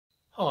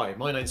Hi,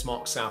 my name's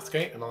Mark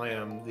Southgate and I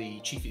am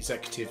the Chief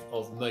Executive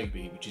of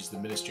MOBIE, which is the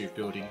Ministry of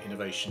Building,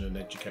 Innovation and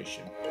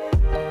Education.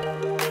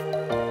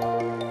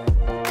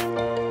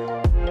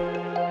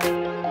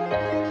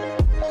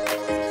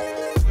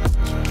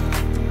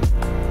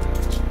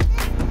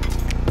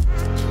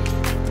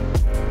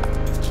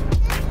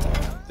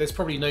 There's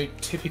probably no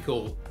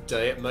typical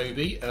day at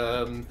MOBIE.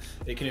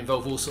 It can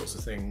involve all sorts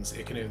of things.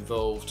 It can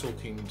involve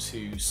talking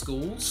to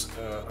schools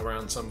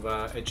around some of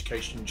our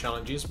education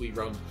challenges. We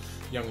run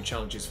young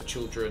challenges for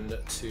children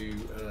to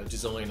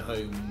design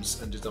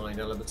homes and design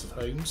elements of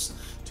homes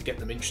to get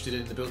them interested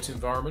in the built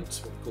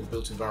environment, what we call the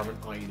built environment,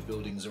 i.e. the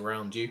buildings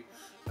around you,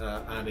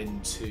 and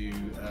into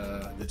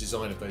the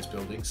design of those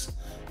buildings.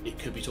 It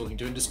could be talking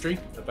to industry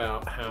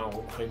about how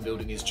home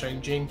building is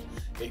changing.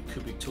 It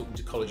could be talking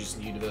to colleges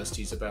and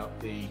universities about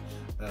the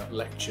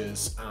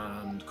lectures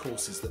and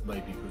courses that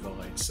MOBIE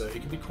provides. So it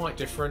can be quite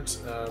different.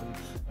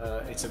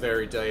 It's a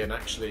varied day, and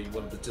actually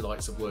one of the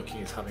delights of working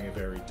is having a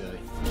varied day.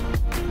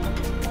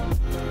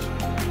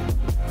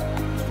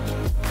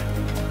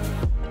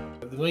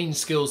 The main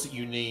skills that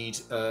you need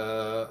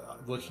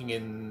working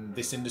in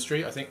this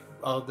industry, I think,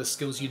 are the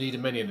skills you need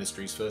in many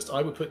industries. First,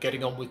 I would put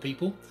getting on with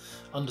people,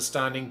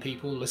 understanding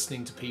people,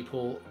 listening to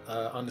people,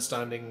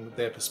 understanding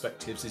their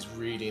perspectives is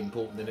really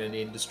important in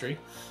any industry.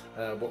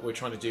 What we're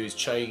trying to do is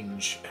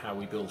change how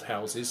we build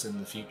houses in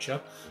the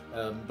future,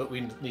 but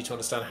we need to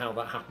understand how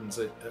that happens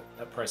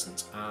at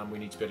present. We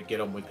need to be able to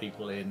get on with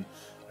people in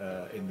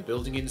the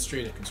building industry,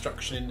 in the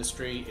construction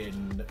industry,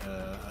 in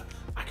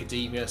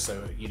academia,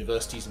 so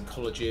universities and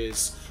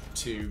colleges,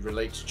 to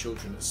relate to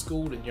children at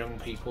school and young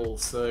people.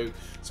 So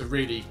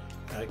really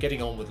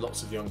getting on with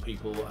lots of young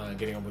people and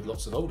getting on with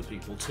lots of older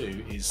people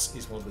too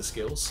is one of the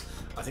skills.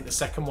 I think the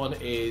second one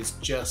is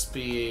just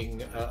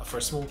being, for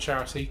a small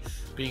charity,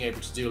 being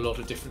able to do a lot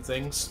of different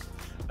things.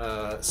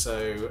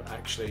 So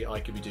actually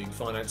I could be doing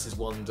finances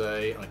one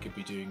day, I could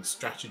be doing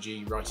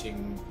strategy,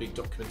 writing big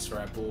documents for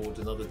our board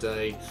another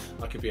day,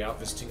 I could be out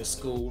visiting a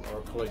school or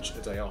a college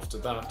a day after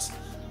that.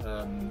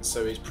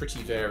 So it's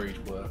pretty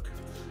varied work.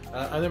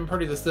 And then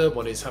probably the third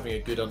one is having a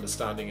good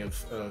understanding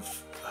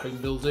of home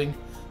building,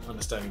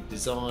 understanding of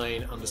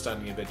design,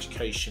 understanding of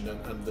education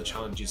and the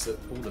challenges that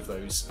all of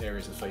those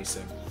areas are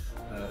facing,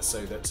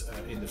 so that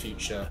in the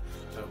future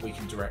we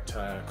can direct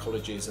our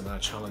colleges and our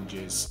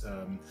challenges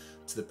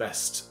to the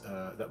best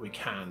that we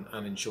can,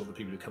 and ensure that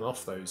people who come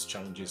off those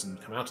challenges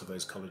and come out of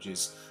those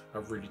colleges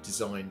are really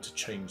designed to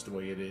change the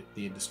way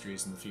the industry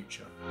is in the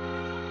future.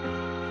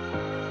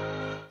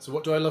 So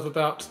what do I love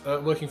about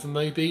working for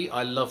MOBIE?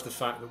 I love the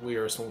fact that we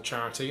are a small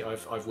charity.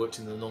 I've worked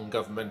in the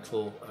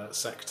non-governmental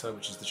sector,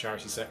 which is the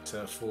charity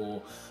sector, for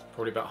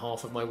probably about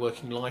half of my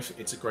working life.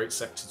 It's a great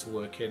sector to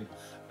work in.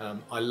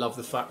 I love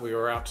the fact we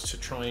are out to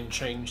try and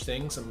change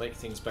things and make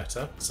things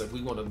better. So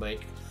we want to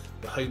make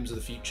the homes of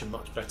the future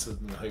much better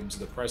than the homes of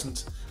the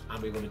present,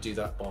 and we want to do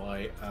that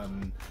by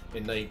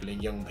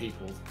enabling young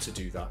people to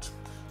do that.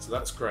 So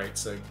that's great.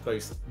 So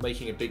both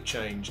making a big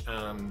change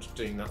and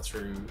doing that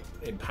through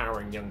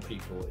empowering young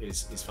people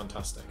is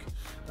fantastic.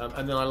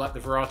 And then I like the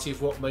variety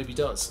of what MOBIE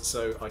does.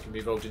 So I can be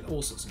involved in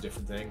all sorts of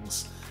different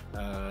things,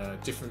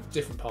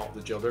 different part of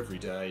the job every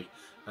day.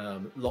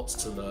 Lots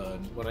to learn.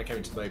 When I came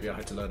into MOBIE, I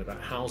had to learn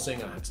about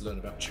housing, I had to learn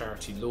about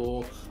charity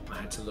law, I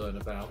had to learn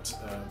about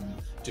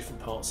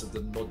different parts of the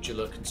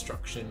modular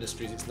construction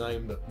industry, as it's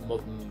known, but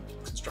modern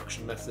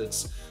construction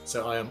methods.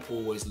 So I am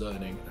always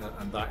learning,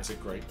 and that is a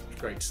great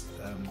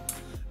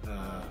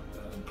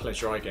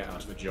pleasure I get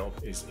out of a job,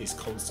 is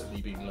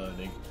constantly being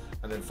learning.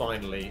 And then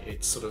finally,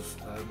 it's sort of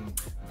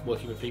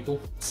working with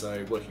people.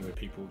 So working with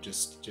people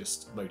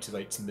just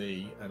motivates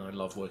me, and I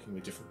love working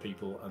with different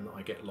people, and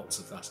I get lots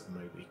of that at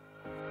MOBIE.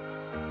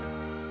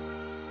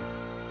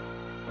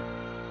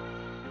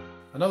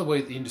 Another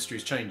way that the industry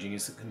is changing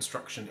is that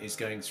construction is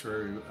going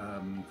through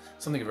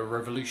something of a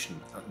revolution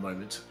at the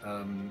moment.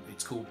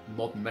 It's called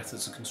modern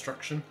methods of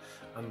construction,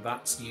 and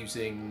that's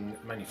using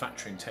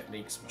manufacturing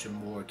techniques which are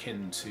more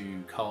akin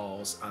to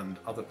cars and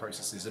other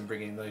processes, and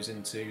bringing those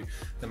into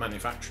the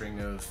manufacturing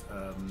of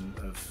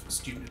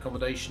student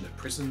accommodation, of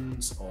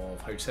prisons,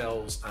 of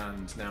hotels,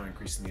 and now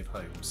increasingly of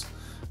homes.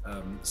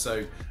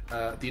 So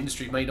the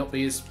industry may not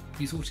be as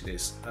you thought it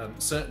is.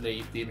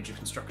 Certainly the image of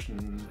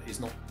construction is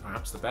not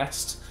perhaps the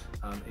best.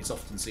 It's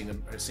often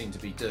seen to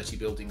be dirty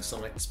building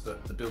sites,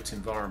 but the built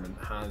environment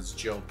has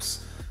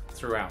jobs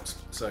throughout.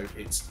 So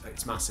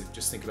it's massive.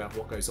 Just think about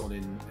what goes on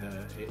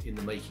in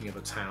the making of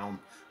a town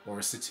or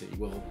a city.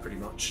 Well, pretty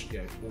much,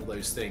 all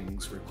those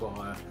things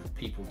require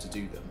people to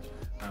do them.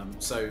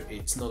 So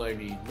it's not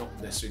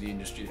necessarily the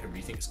industry that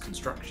everybody thinks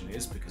construction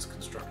is, because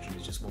construction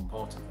is just one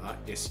part of that.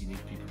 Yes, you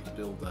need people to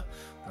build the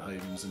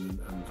homes and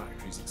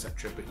factories,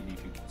 etc., but you need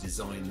people to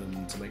design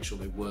them, to make sure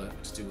they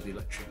work, to do all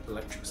the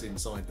electrics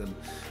inside them,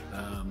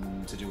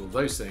 to do all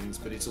those things.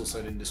 But it's also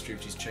an industry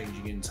which is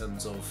changing in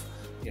terms of,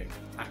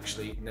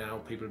 actually now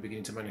people are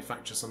beginning to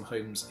manufacture some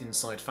homes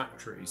inside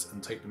factories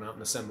and take them out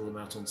and assemble them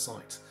out on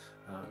site.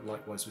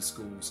 Likewise with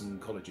schools and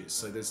colleges.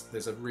 So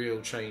there's a real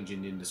change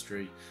in the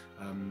industry.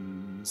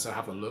 So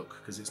have a look,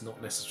 because it's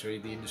not necessarily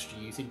the industry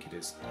you think it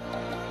is.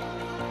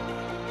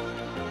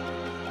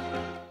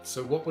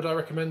 So what would I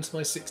recommend to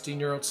my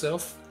 16-year-old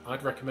self?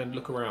 I'd recommend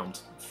look around.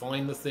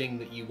 Find the thing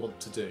that you want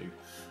to do.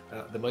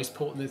 The most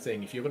important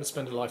thing, if you're going to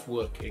spend a life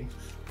working,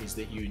 is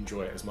that you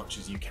enjoy it as much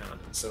as you can.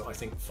 So I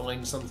think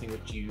find something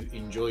that you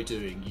enjoy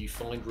doing, you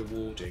find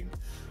rewarding,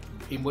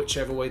 in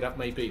whichever way that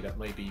may be. That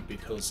may be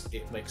because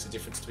it makes a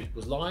difference to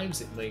people's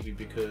lives, it may be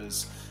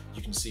because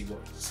you can see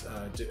what's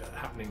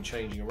happening,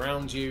 changing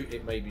around you,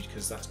 it may be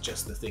because that's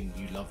just the thing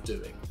you love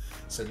doing.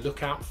 So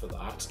look out for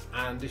that,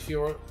 and if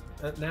you're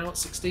now at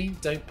 16,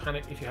 don't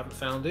panic if you haven't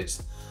found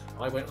it.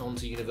 I went on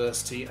to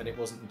university, and it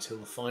wasn't until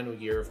the final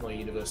year of my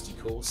university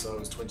course, so I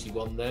was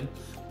 21 then,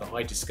 that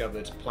I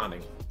discovered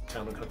planning,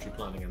 town and country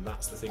planning, and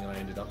that's the thing I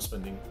ended up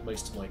spending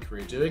most of my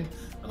career doing,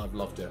 and I've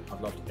loved it.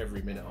 I've loved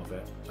every minute of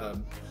it.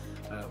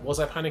 Was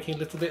I panicking a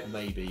little bit?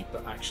 Maybe,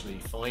 but actually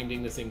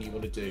finding the thing you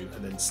want to do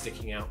and then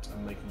sticking out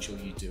and making sure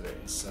you do it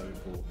is so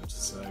important.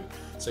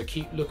 So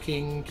keep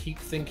looking, keep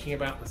thinking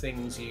about the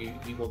things you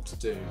want to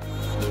do.